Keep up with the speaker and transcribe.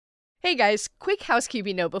Hey guys, quick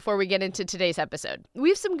housekeeping note before we get into today's episode. We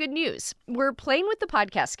have some good news. We're playing with the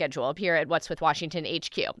podcast schedule up here at What's with Washington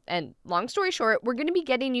HQ. And long story short, we're going to be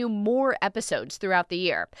getting you more episodes throughout the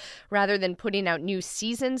year. Rather than putting out new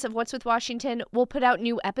seasons of What's with Washington, we'll put out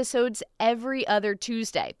new episodes every other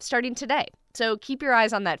Tuesday, starting today. So keep your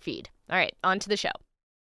eyes on that feed. All right, on to the show.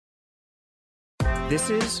 This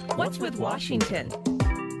is What's with Washington?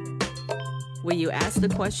 Where you ask the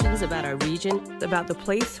questions about our region, about the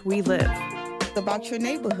place we live, about your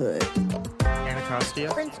neighborhood.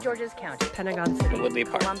 Anacostia, Prince George's County, Pentagon City, Woodley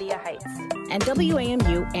Park, Columbia Heights, and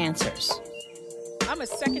WAMU answers. I'm a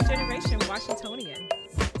second-generation Washingtonian.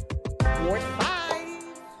 Ward 5.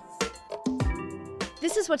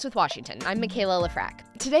 This is What's with Washington. I'm Michaela Lafrac.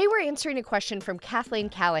 Today we're answering a question from Kathleen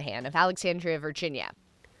Callahan of Alexandria, Virginia.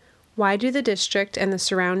 Why do the district and the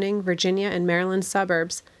surrounding Virginia and Maryland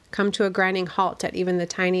suburbs come to a grinding halt at even the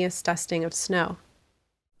tiniest dusting of snow?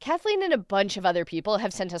 Kathleen and a bunch of other people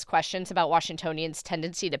have sent us questions about Washingtonians'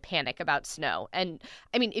 tendency to panic about snow. And,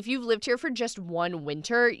 I mean, if you've lived here for just one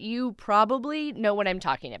winter, you probably know what I'm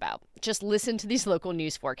talking about. Just listen to these local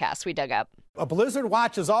news forecasts we dug up. A blizzard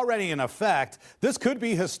watch is already in effect. This could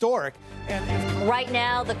be historic. Right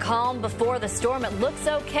now, the calm before the storm, it looks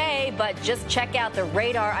okay, but just check out the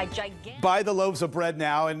radar. Buy the loaves of bread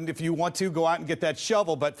now, and if you want to, go out and get that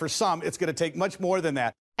shovel. But for some, it's going to take much more than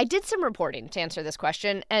that. I did some reporting to answer this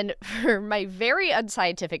question, and for my very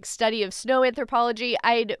unscientific study of snow anthropology,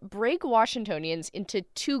 I'd break Washingtonians into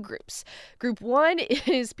two groups. Group one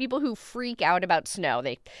is people who freak out about snow.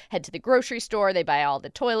 They head to the grocery store, they buy all the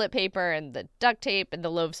toilet paper and the duct tape and the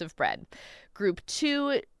loaves of bread. Group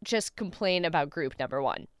two just complain about group number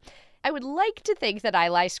one. I would like to think that I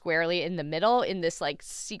lie squarely in the middle in this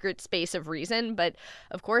secret space of reason, but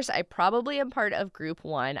of course I probably am part of group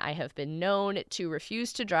one. I have been known to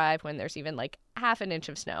refuse to drive when there's even half an inch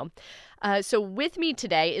of snow. So with me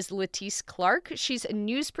today is Letice Clark. She's a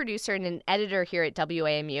news producer and an editor here at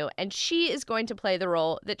WAMU, and she is going to play the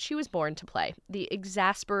role that she was born to play, the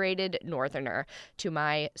exasperated northerner to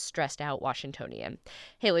my stressed out Washingtonian.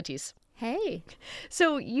 Hey, Letice. Hey.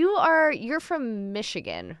 So you're from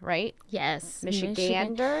Michigan, right? Yes.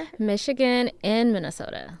 Michigander? Michigan and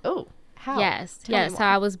Minnesota. Oh, how? Yes. Yes. So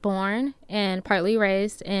I was born and partly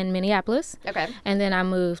raised in Minneapolis. Okay. And then I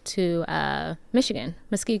moved to Michigan,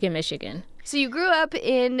 Muskegon, Michigan. So you grew up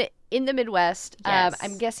in the Midwest. Yes.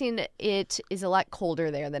 I'm guessing it is a lot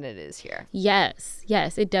colder there than it is here. Yes.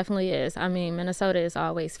 Yes, it definitely is. I mean, Minnesota is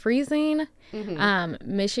always freezing.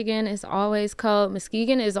 Mm-hmm. Michigan is always cold.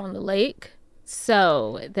 Muskegon is on the lake.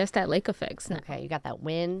 So that's that lake effect snow. Okay, you got that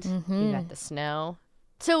wind. Mm-hmm. You got the snow.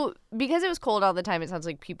 So because it was cold all the time, it sounds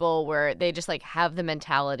like people they just have the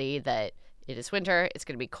mentality that it is winter, it's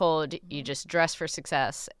going to be cold, you just dress for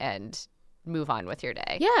success and move on with your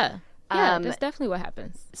day. Yeah. Yeah, that's definitely what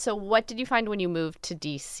happens. So what did you find when you moved to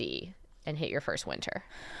D.C. and hit your first winter?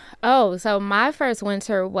 Oh, so my first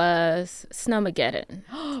winter was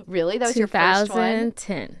Snowmageddon. Really? That was your first one?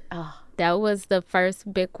 2010. Oh. That was the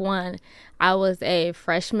first big one. I was a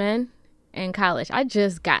freshman in college. I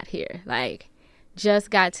just got here,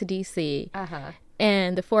 just got to D.C. Uh-huh.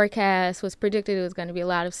 And the forecast was predicted it was going to be a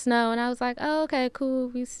lot of snow. And I was like, oh, okay, cool.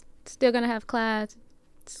 We still going to have class.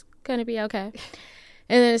 It's going to be okay.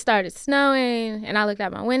 And then it started snowing, and I looked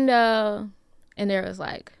out my window, and there was,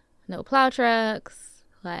 no plow trucks.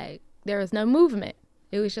 There was no movement.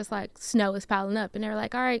 It was just, snow is piling up. And they were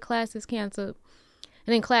like, all right, class is canceled.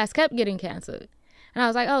 And then class kept getting canceled. And I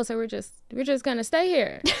was like, oh, so we're just going to stay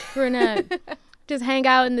here. We're not just hang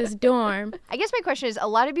out in this dorm. I guess my question is, a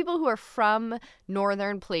lot of people who are from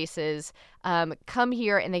northern places come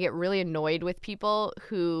here and they get really annoyed with people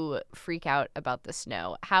who freak out about the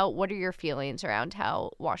snow. What are your feelings around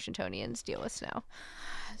how Washingtonians deal with snow?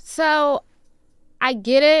 So I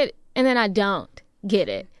get it, and then I don't get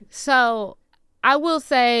it. So I will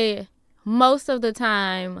say most of the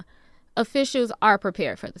time officials are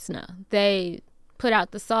prepared for the snow. They put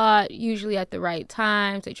out the salt usually at the right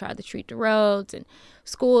times. They try to treat the roads, and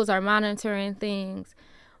schools are monitoring things.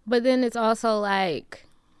 But then it's also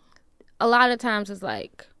a lot of times it's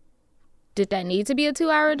did that need to be a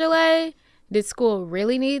 2-hour delay? Did school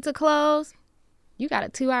really need to close? You got a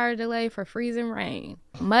 2-hour delay for freezing rain.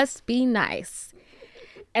 Must be nice.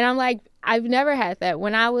 And I'm like, I've never had that.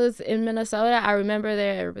 When I was in Minnesota, I remember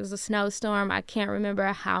there was a snowstorm. I can't remember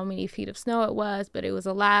how many feet of snow it was, but it was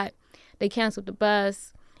a lot. They canceled the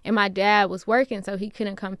bus, and my dad was working, so he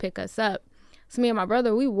couldn't come pick us up. So me and my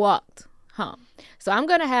brother, we walked home. So I'm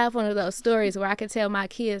going to have one of those stories where I can tell my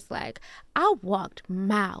kids, like, I walked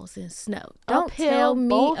miles in snow. Don't Uphill tell me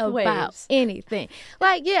both about ways. anything.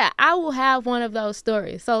 Like, yeah, I will have one of those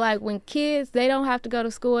stories. So, like, when kids, they don't have to go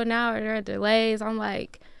to school now or there are delays, I'm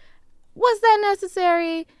like, was that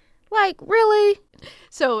necessary? Like, really?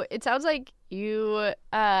 So it sounds like you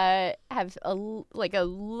have a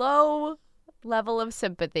low level of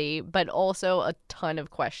sympathy, but also a ton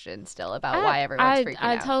of questions still about why everyone's freaking out.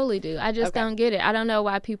 I totally do. I just don't get it. I don't know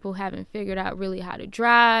why people haven't figured out really how to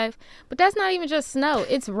drive. But that's not even just snow.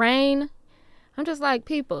 It's rain. I'm just like,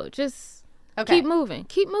 people, just keep moving.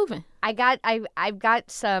 Keep moving. I've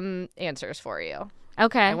got some answers for you.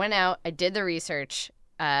 Okay. I went out. I did the research.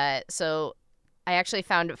 So I actually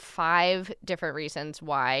found 5 different reasons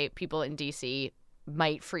why people in D.C.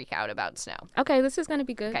 might freak out about snow. Okay, this is going to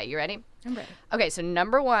be good. Okay, you ready? I'm ready. Okay, so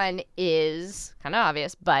number 1 is kind of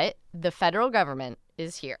obvious, but the federal government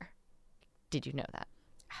is here. Did you know that?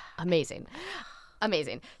 Amazing.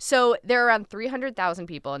 Amazing. So there are around 300,000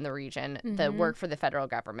 people in the region that work for the federal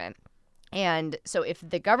government. And so if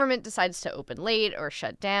the government decides to open late or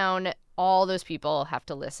shut down, all those people have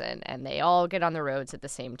to listen, and they all get on the roads at the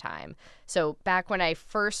same time. So back when I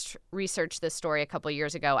first researched this story a couple of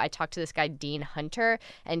years ago, I talked to this guy, Dean Hunter,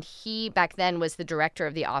 and he back then was the director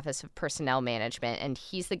of the Office of Personnel Management, and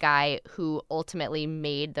he's the guy who ultimately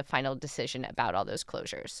made the final decision about all those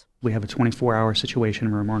closures. We have a 24-hour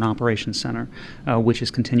situation room or an operations center, which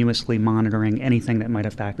is continuously monitoring anything that might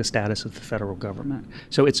affect the status of the federal government.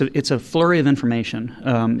 So it's a flurry of information,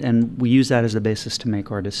 and we use that as the basis to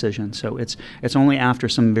make our decision. So it's only after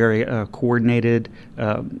some very coordinated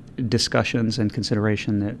discussions and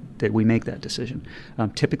consideration that we make that decision.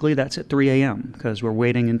 Typically, that's at 3 a.m. because we're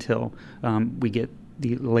waiting until we get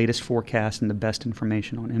the latest forecast and the best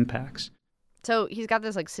information on impacts. So he's got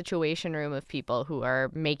this situation room of people who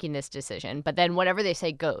are making this decision, but then whatever they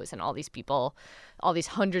say goes, and all these people, all these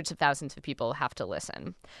hundreds of thousands of people have to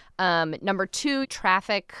listen. Number 2,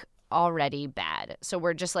 traffic already bad. So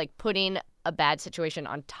we're just putting a bad situation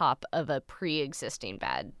on top of a pre-existing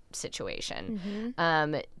bad situation.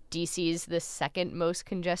 DC is the second most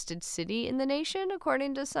congested city in the nation,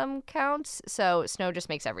 according to some counts. So snow just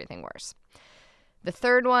makes everything worse. The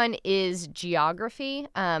third one is geography.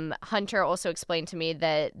 Hunter also explained to me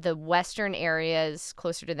that the western areas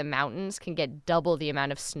closer to the mountains can get double the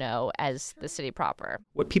amount of snow as the city proper.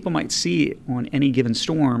 What people might see on any given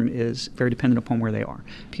storm is very dependent upon where they are.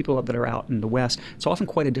 People that are out in the west, it's often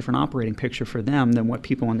quite a different operating picture for them than what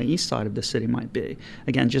people on the east side of the city might be.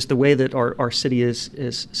 Again, just the way that our city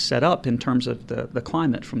is set up in terms of the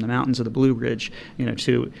climate, from the mountains of the Blue Ridge,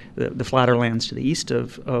 to the flatter lands to the east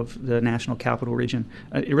of the National Capital Region.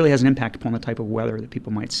 It really has an impact upon the type of weather that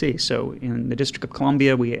people might see. So in the District of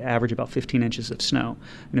Columbia, we average about 15 inches of snow.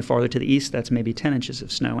 And farther to the east, that's maybe 10 inches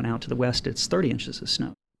of snow. And out to the west, it's 30 inches of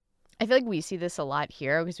snow. I feel like we see this a lot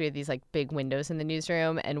here because we have these big windows in the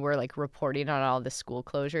newsroom, and we're reporting on all the school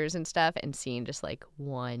closures and stuff, and seeing just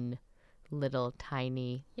one little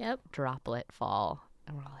tiny droplet fall.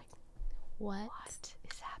 And we're like, what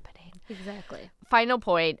is happening? Exactly. Final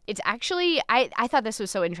point. It's actually, I thought this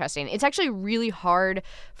was so interesting. It's actually really hard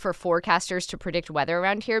for forecasters to predict weather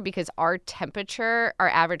around here because our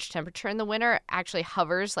average temperature in the winter actually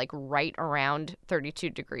hovers right around 32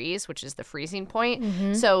 degrees, which is the freezing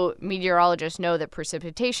point. So meteorologists know that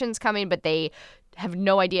precipitation's coming, but they have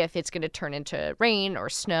no idea if it's going to turn into rain or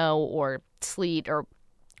snow or sleet or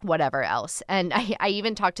whatever else. And I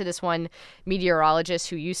even talked to this one meteorologist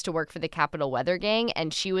who used to work for the Capitol Weather Gang,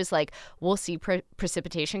 and she was like, we'll see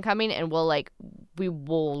precipitation coming, and we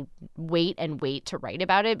will wait to write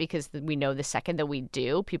about it because we know the second that we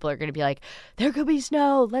do, people are going to be like, there could be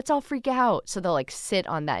snow, let's all freak out. So they'll sit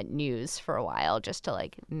on that news for a while just to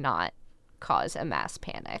not cause a mass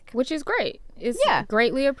panic. Which is great. It's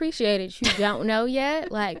greatly appreciated. You don't know yet,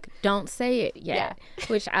 don't say it yet,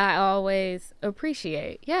 which I always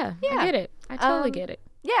appreciate. I get it. I totally get it.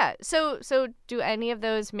 Yeah. So do any of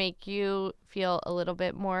those make you feel a little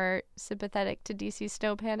bit more sympathetic to DC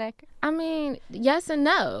snow panic? I mean, yes and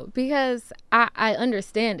no, because I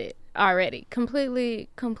understand it already. Completely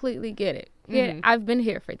get it. Yeah, I've been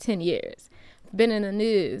here for 10 years. Been in the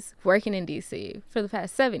news, working in D.C. for the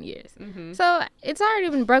past 7 years. So it's already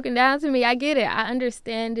been broken down to me. I get it. I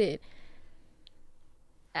understand it.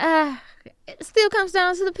 It still comes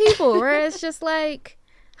down to the people, where it's just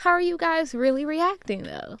how are you guys really reacting,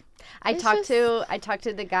 though? I talked to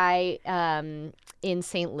the guy in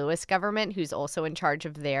St. Louis government who's also in charge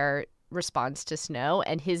of their response to snow,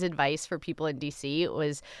 and his advice for people in D.C.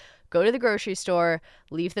 was go to the grocery store,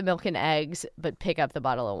 leave the milk and eggs, but pick up the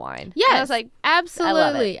bottle of wine. Yes, and I was like,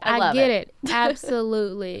 absolutely. I love get it.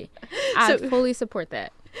 Absolutely. I fully support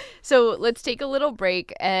that. So let's take a little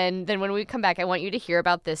break, and then when we come back, I want you to hear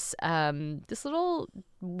about this this little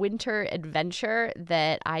winter adventure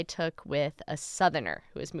that I took with a Southerner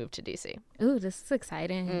who has moved to D.C. Ooh, this is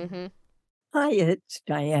exciting. Mm-hmm. Hi, it's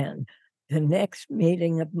Diane. The next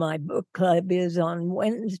meeting of my book club is on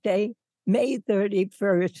Wednesday, May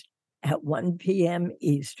 31st at 1 p.m.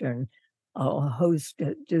 Eastern. I'll host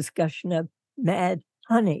a discussion of Mad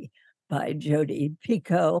Honey by Jodi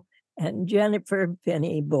Picoult and Jennifer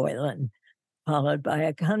Finney Boylan, followed by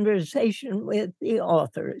a conversation with the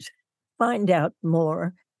authors. Find out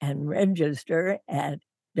more and register at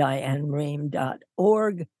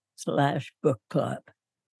dianeream.org/book club.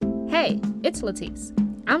 Hey, it's Latisse.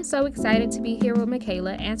 I'm so excited to be here with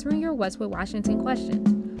Michaela answering your What's with Washington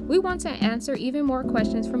questions. We want to answer even more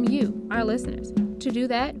questions from you, our listeners. To do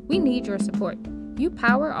that, we need your support. You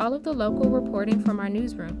power all of the local reporting from our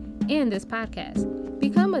newsroom and this podcast.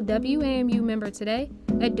 Become a WAMU member today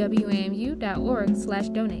at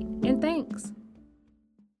wamu.org/donate. And thanks.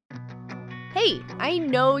 Hey, I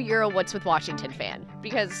know you're a What's with Washington fan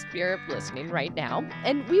because you're listening right now,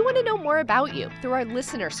 and we want to know more about you through our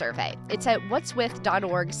listener survey. It's at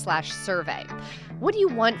whatswith.org/survey. What do you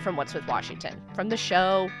want from What's with Washington? From the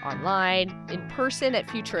show, online, in person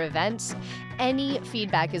at future events? Any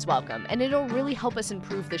feedback is welcome, and it'll really help us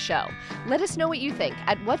improve the show. Let us know what you think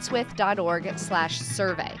at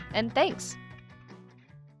whatswith.org/survey. And thanks.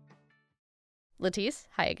 Latisse,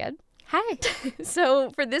 hi again. Hi. So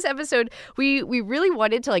for this episode, we really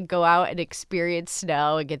wanted to go out and experience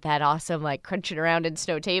snow and get that awesome crunching around in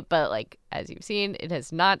snow tape. But as you've seen, it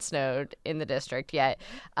has not snowed in the district yet.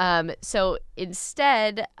 So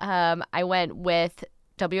instead, I went with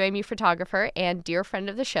WAMU photographer and dear friend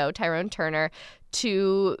of the show, Tyrone Turner,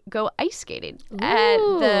 to go ice skating at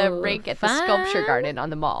the rink at the Sculpture Garden on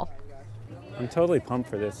the mall. I'm totally pumped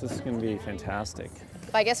for this. This is going to be fantastic.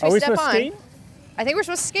 I guess we step on. Skate? I think we're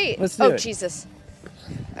supposed to skate. Let's do it. Jesus.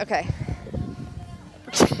 Okay.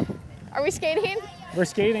 Are we skating? We're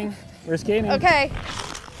skating. We're skating. Okay.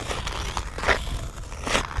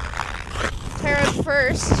 Tara,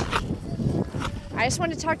 first, I just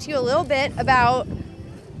want to talk to you a little bit about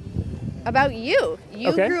you.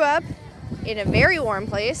 You grew up in a very warm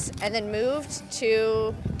place and then moved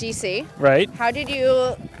to DC. Right. How do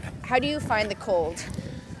you find the cold?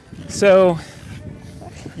 So,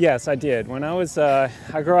 yes, I did. When I was, I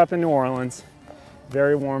grew up in New Orleans,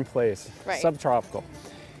 very warm place, subtropical.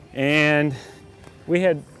 And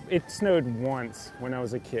it snowed once when I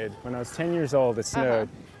was a kid. When I was 10 years old, it snowed.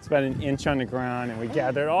 It's about an inch on the ground, and we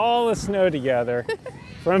gathered all the snow together.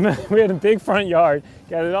 We had a big front yard,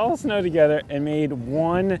 gathered all the snow together and made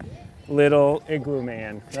one little igloo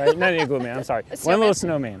man, right? Not igloo man, I'm sorry. One little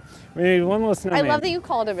snowman. We made one little snowman. I love that you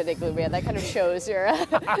called him an igloo man. That kind of shows your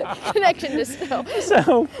connection to snow.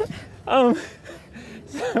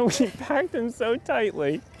 So we packed him so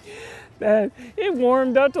tightly that it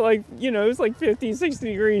warmed up to it was 50, 60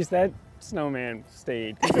 degrees. That snowman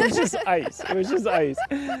stayed. It was just ice. It was just ice.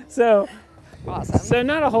 So awesome. So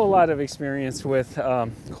not a whole lot of experience with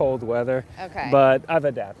cold weather. Okay. But I've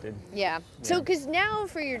adapted. Yeah. So because now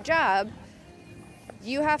for your job,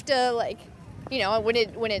 you have to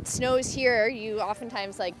when it snows here, you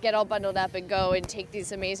oftentimes get all bundled up and go and take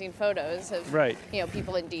these amazing photos of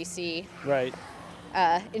people in DC. Right.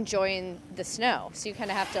 Enjoying the snow. So you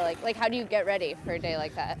kind of have to how do you get ready for a day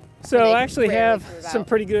like that? So I actually have some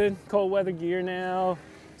pretty good cold weather gear now.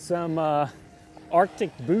 Some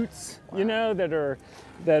Arctic boots, that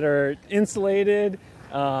are insulated.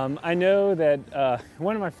 I know that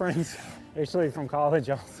one of my friends, actually from college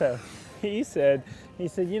also, he said,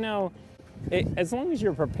 as long as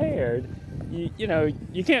you're prepared, you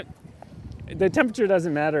can't. The temperature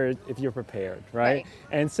doesn't matter if you're prepared, right?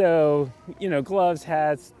 And so, gloves,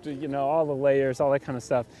 hats, all the layers, all that kind of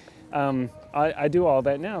stuff. I do all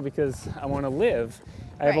that now because I want to live.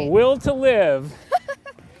 I have a will to live.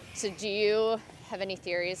 So do you have any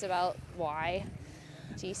theories about why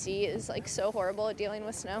DC is so horrible at dealing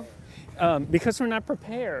with snow? Because we're not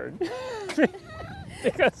prepared.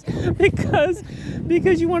 because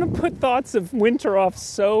you want to put thoughts of winter off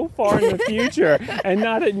so far in the future and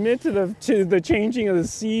not admit to the changing of the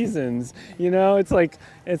seasons. It's like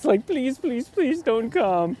please don't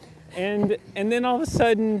come, and then all of a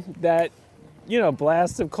sudden that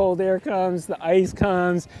blast of cold air comes, the ice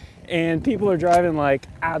comes, and people are driving like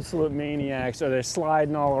absolute maniacs, or they're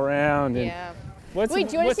sliding all around. And yeah. Wait, do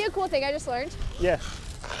you want to see a cool thing I just learned? Yeah.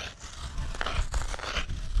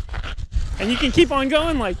 And you can keep on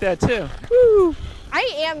going like that, too. Woo! I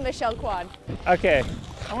am Michelle Kwan. Okay.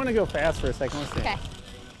 I want to go fast for a second. Let's see. Okay.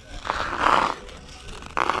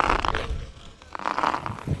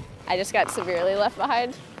 I just got severely left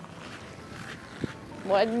behind.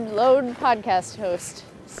 One lone podcast host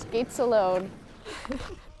skates alone.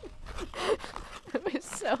 It was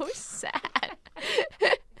so sad.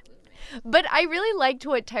 But I really liked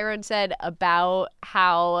what Tyrone said about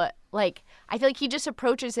how, like, I feel like he just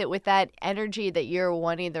approaches it with that energy that you're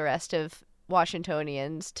wanting the rest of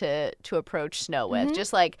Washingtonians to approach snow with.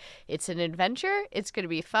 Just like, it's an adventure, it's going to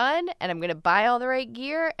be fun, and I'm going to buy all the right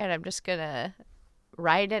gear, and I'm just going to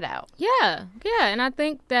ride it out. Yeah, and I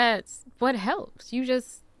think that's what helps.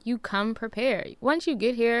 You come prepared. Once you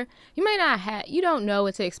get here, you may not you don't know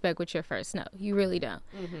what to expect with your first snow. You really don't.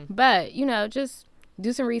 But, just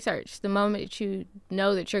do some research the moment that you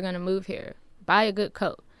know that you're going to move here. Buy a good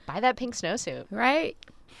coat. Buy that pink snowsuit. Right?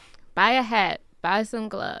 Buy a hat. Buy some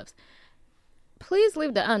gloves. Please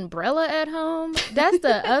leave the umbrella at home. That's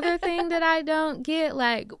the other thing that I don't get.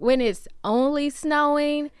 Like, when it's only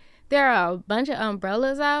snowing, there are a bunch of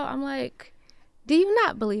umbrellas out. I'm like, do you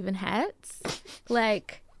not believe in hats?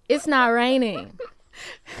 Like, it's not raining.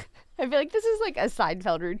 I feel like this is like a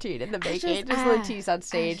Seinfeld routine in the making. Just Latisse on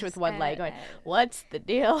stage with one leg going, what's the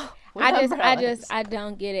deal with umbrellas? I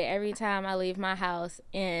don't get it. Every time I leave my house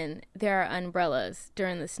and there are umbrellas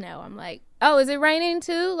during the snow, I'm like, oh, is it raining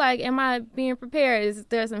too? Like, am I being prepared? Is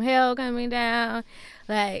there some hail coming down?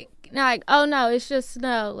 Like, oh no, it's just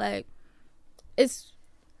snow. Like, it's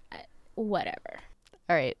whatever.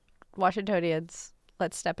 All right, Washingtonians,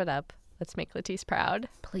 let's step it up. Let's make Latisse proud.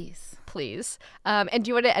 Please. And do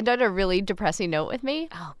you want to end on a really depressing note with me?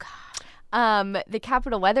 Oh, God. The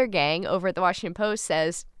Capital Weather Gang over at the Washington Post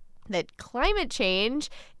says that climate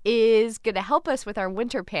change is going to help us with our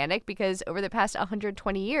winter panic because over the past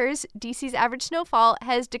 120 years, DC's average snowfall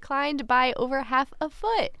has declined by over half a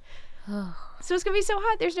foot. So it's going to be so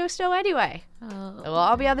hot, there's no snow anyway. We'll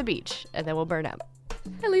all be on the beach, and then we'll burn up.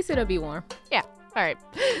 At least it'll be warm. Yeah. All right.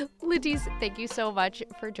 Latisse, thank you so much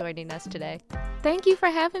for joining us today. Thank you for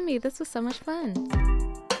having me. This was so much fun.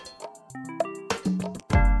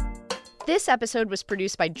 This episode was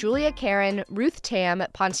produced by Julia Karen, Ruth Tam,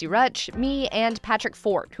 Ponce Rutch, me, and Patrick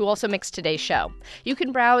Fort, who also mixed today's show. You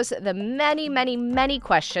can browse the many, many, many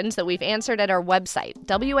questions that we've answered at our website,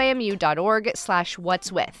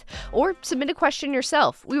 wamu.org/whatswith, or submit a question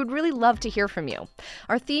yourself. We would really love to hear from you.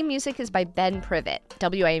 Our theme music is by Ben Privet.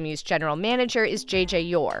 WAMU's general manager is JJ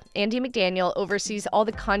Yore. Andy McDaniel oversees all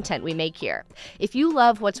the content we make here. If you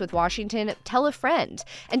love What's With Washington, tell a friend.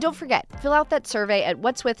 And don't forget, fill out that survey at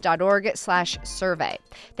whatswith.org/survey.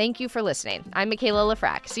 Thank you for listening. I'm Michaela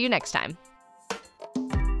Lafrac. See you next time.